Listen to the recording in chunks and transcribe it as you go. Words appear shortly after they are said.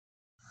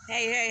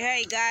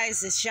Hey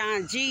guys, it's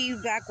Sean G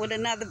back with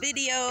another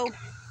video.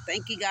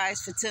 Thank you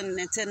guys for tuning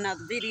into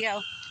another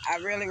video. I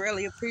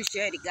really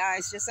appreciate it,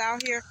 guys. Just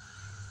out here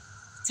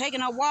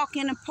taking a walk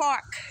in the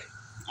park.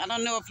 I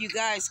don't know if you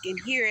guys can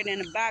hear it in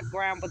the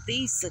background, but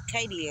these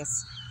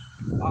cicadas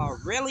are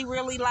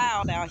really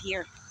loud out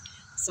here.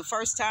 It's the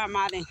first time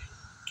I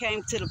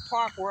came to the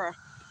park where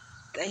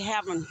they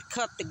haven't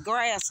cut the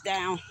grass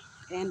down,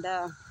 and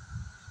I'm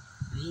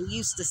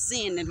used to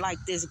seeing it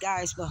like this,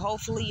 guys, but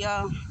hopefully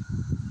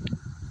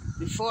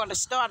before the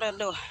start of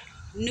the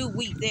new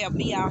week, they'll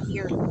be out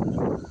here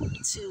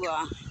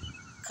to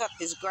cut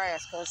this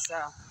grass, because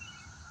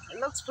it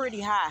looks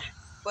pretty high.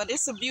 But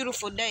it's a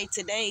beautiful day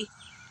today.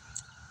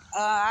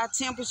 Our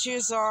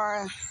temperatures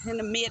are in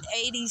the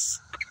mid-80s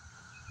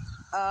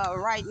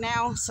right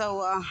now.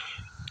 So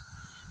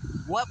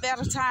what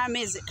better time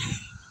is it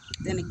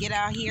than to get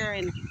out here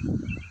and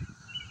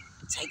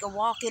take a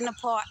walk in the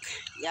park?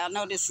 Y'all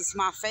know this is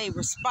my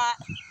favorite spot.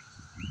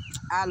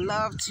 I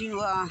love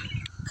to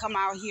come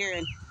out here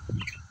and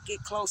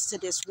get close to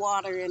this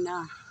water and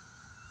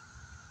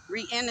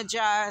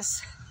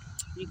re-energize.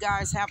 You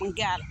guys haven't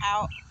got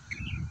out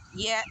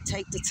yet,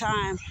 take the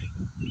time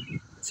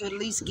to at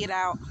least get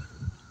out,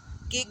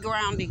 get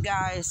grounded,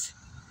 guys.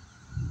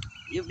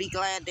 You'll be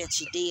glad that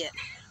you did.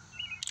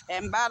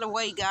 And by the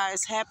way,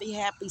 guys, happy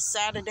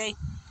Saturday.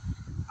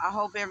 I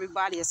hope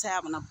everybody is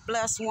having a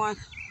blessed one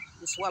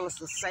as well as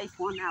a safe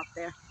one out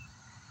there.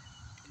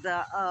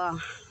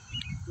 The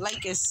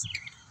lake is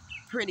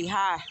pretty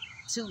high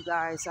too,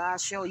 guys. I'll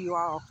show you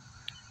all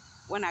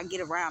when I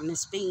get around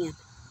this bend.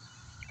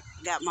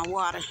 Got my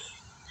water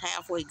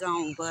halfway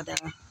gone, but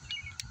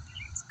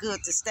it's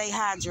good to stay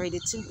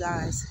hydrated too,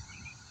 guys.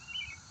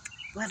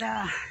 But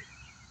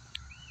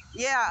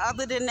yeah,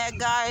 other than that,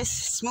 guys,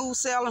 smooth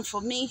sailing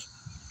for me.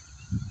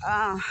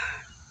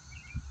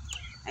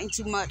 Ain't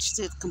too much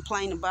to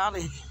complain about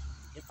it.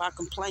 If I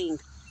complain,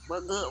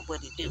 what good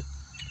would it do?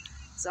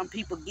 Some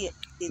people get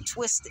it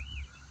twisted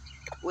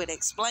with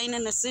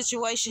explaining the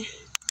situation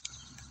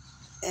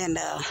and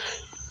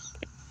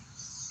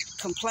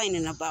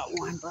complaining about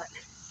one. But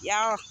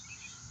y'all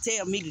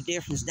tell me the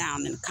difference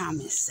down in the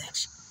comments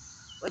section.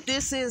 But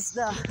this is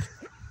the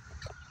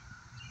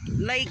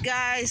lake,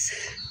 guys.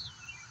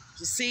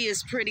 You see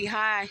it's pretty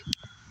high,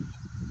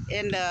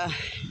 and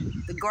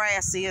the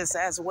grass is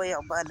as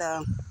well. But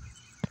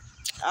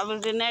other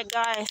than that,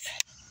 guys,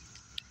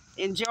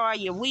 enjoy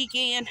your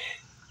weekend.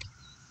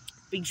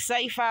 Be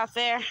safe out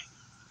there.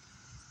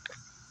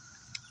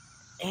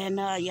 And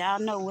y'all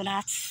know what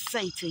I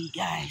say to you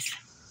guys.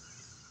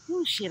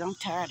 Oh shit, I'm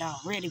tired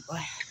already, but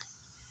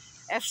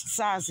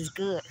exercise is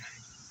good.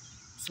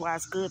 That's why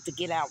it's good to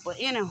get out. But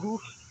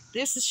anywho,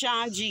 this is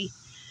Sean G,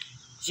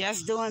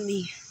 just doing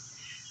me.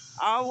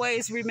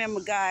 Always remember,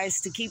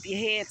 guys, to keep your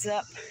heads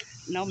up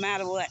no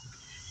matter what.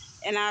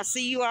 And I'll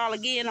see you all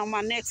again on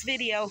my next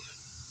video.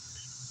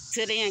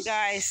 Till then,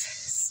 guys,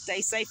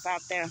 stay safe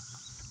out there.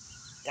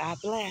 God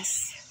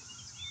bless.